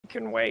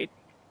can wait.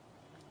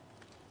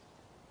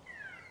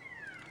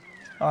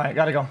 Alright,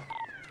 gotta go.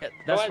 Yeah,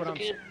 that's what I'm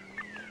saying.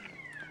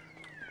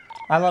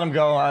 I let him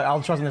go.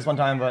 I'll trust him this one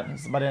time, but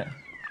that's about it.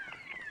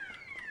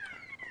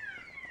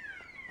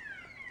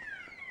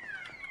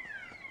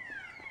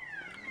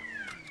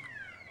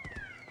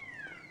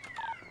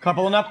 Car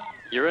pulling up.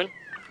 You're in?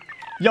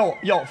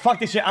 Yo, fuck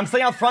this shit. I'm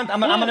staying out front. I'm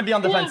gonna be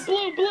on defense.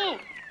 Blue.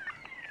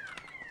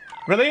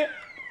 Really?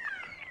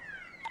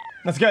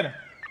 That's good.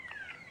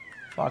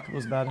 Fuck, it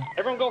was bad.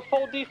 Everyone go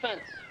full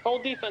defense.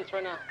 Full defense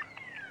right now.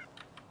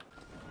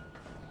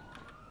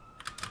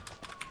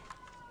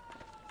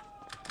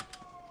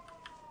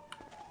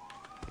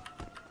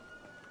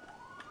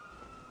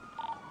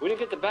 We didn't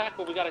get the back,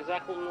 but we got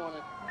exactly what we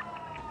wanted.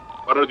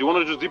 Alright, do you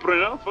want to just deep right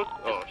now?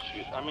 Fuck. Oh,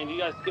 shit. I mean, you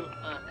guys give...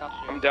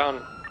 I'm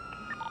down.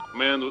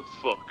 Man, what the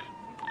fuck?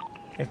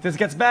 If this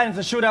gets bad, it's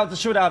a shootout,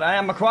 it's a shootout. I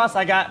am across,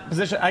 I got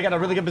a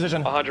really good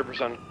position.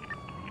 100%.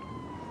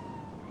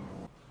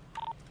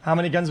 How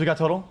many guns we got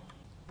total?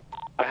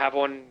 I have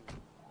one,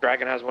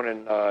 Dragon has one,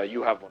 and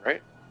you have one,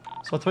 right?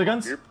 So 3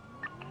 guns?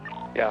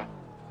 Yeah.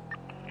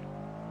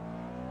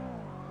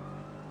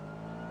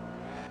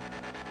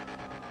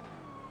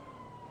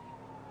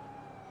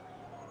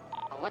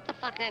 What the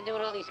fuck can I do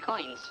with all these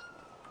coins?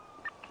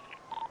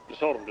 Just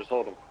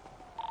hold them.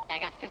 I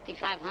got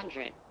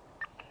 5,500.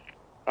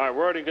 Alright,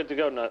 we're already good to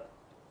go, Nut.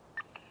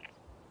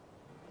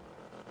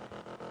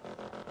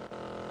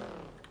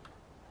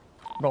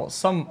 Bro,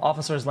 some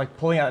officers like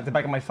pulling out at the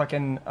back of my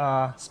fucking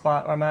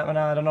spot where I'm at right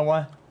now. I don't know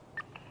why.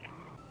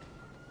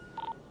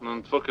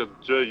 And fuck it,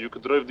 Jay, you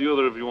could drive the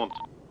other if you want.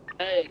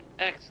 Hey,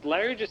 X,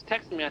 Larry just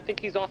texted me. I think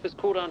he's off his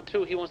cooldown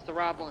too. He wants to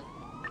rob one.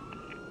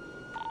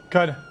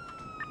 Good.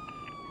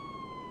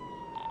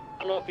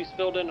 I don't know if he's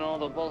filled in on all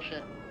the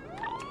bullshit.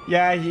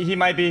 Yeah, he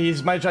might be.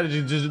 He might try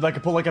to do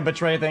like pull like a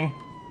betray thing.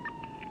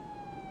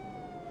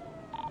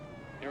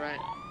 You're right.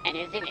 And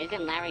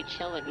isn't Larry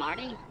chill with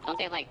Marty? Don't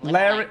they like?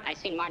 Larry, I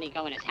seen Marty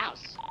go in his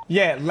house.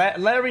 Yeah,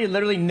 Larry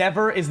literally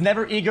is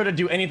never eager to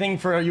do anything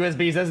for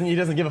USBs. He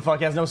doesn't give a fuck.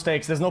 He has no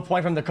stakes. There's no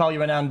point for him to call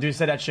you right now and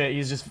say that shit.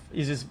 He's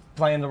just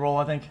playing the role,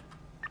 I think.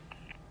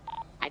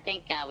 I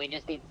think we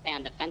just need to stay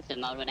on defensive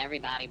mode with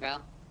everybody, bro.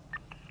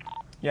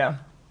 Yeah.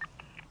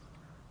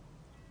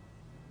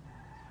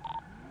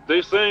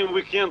 They're saying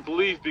we can't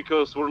leave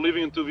because we're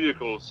leaving in 2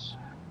 vehicles.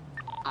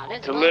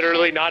 It's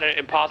literally not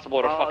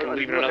impossible to fucking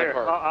leave in another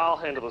car. I'll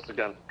handle this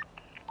again.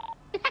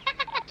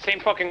 Same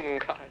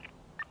fucking guy.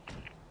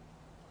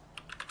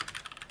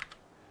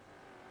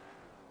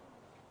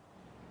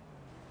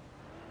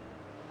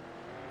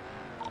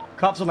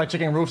 Cops are like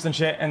checking roofs and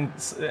shit, and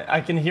I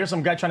can hear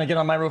some guy trying to get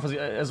on my roof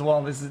as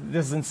well. This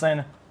is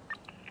insane.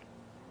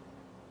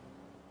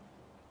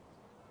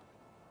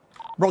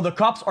 Bro, the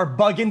cops are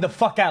bugging the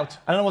fuck out.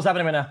 I don't know what's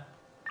happening right now.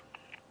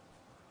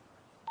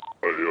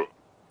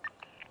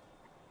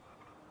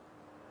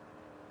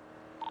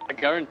 I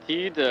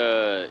guaranteed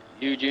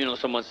Eugene or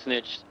someone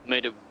snitched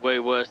made it way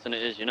worse than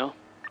it is, you know?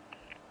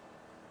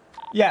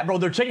 Yeah, bro,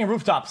 they're checking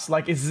rooftops.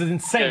 Like, it's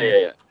insane.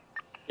 Yeah.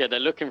 Yeah, they're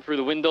looking through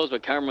the windows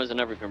with cameras and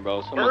everything,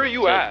 bro. Where are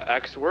you at,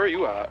 X? Where are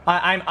you at?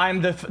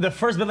 I'm the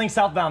first building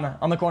southbound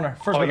on the corner.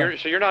 First building.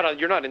 So you're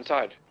not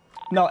inside.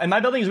 No, and my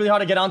building is really hard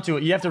to get onto.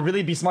 You have to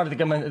really be smart to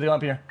come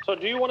up here. So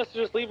do you want us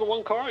to just leave in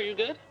one car? Are you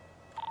good?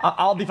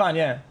 I'll be fine,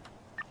 yeah.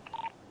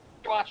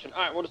 Watching. All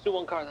right, we'll just do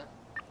one car then.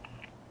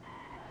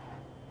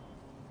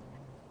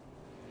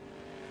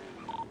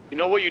 You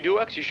know what you do,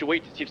 X? You should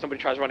wait to see if somebody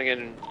tries running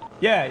in.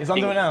 Yeah, it's I'm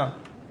doing now.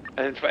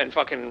 And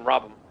fucking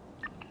rob them.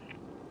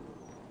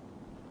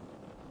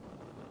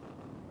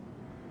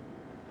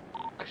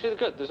 Actually,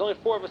 good. There's only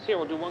 4 of us here.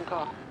 We'll do one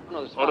car. Oh,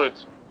 no, there's 5. All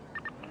right.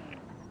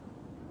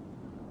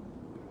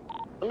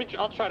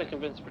 I'll try to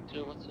convince for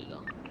 2. Let's see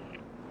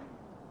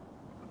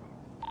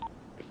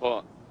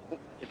though.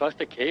 If that's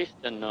the case,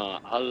 then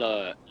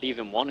I'll leave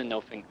in 1 and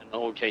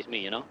they'll chase me.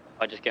 You know,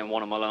 I just get in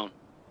 1 on my own.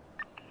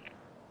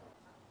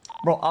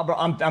 Bro,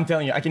 I'm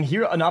telling you, I can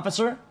hear an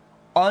officer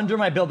under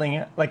my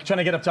building, like trying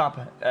to get up top.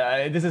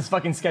 This is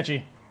fucking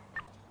sketchy.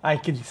 I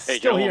can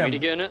still hear him. Want me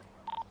to get in it?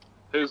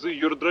 Hey Z,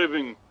 you're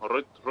driving.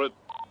 Alright, right.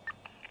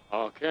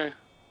 Okay.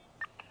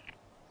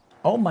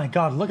 Oh my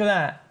god, look at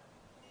that.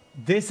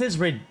 This is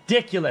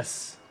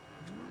ridiculous.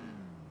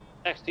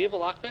 X, do you have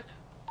a lockpick?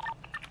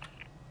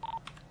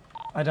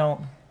 I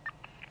don't.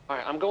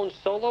 Alright, I'm going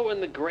solo in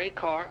the gray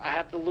car. I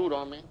have the loot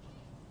on me.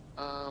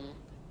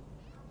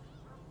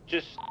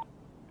 Just,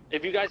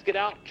 if you guys get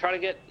out, try to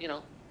get, you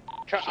know,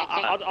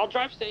 I'll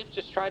drive safe.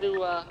 Just try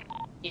to,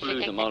 You should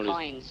take the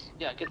coins.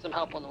 Yeah, get some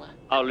help on the way.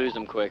 I'll lose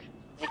them quick.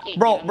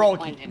 Bro,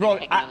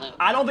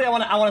 I don't think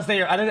I want to stay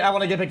here. I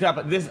want to get picked up.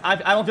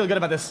 I don't feel good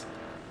about this.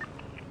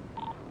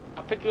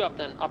 I'll pick you up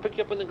then. I'll pick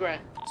you up in the gray.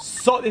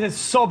 It is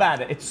so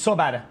bad. It's so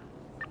bad.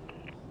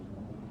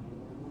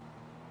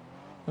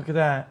 Look at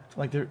that.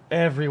 Like they're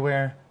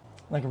everywhere.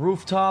 Like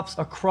rooftops,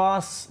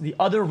 across the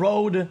other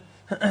road.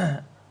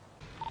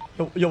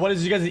 Yo, what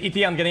is you guys'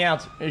 ETA? I'm getting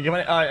out.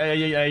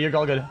 You're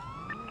all good.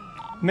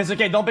 Mr.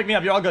 K, don't pick me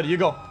up. You're all good. You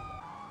go.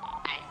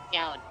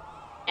 Yo,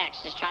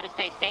 X, just try to stay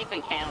stay safe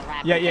and cattle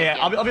wrap. Yeah.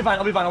 I'll be fine.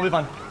 I'll be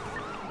fine.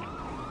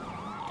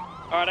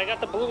 Alright, I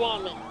got the blue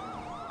on me.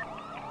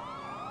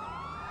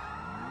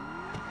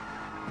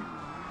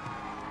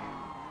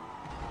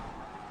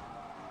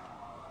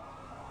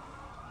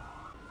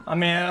 I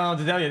mean, I don't know what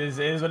to tell you. It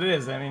is what it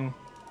is. I mean,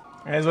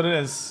 it is what it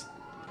is.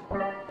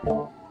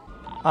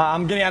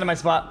 I'm getting out of my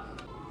spot.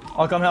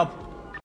 I'll come help.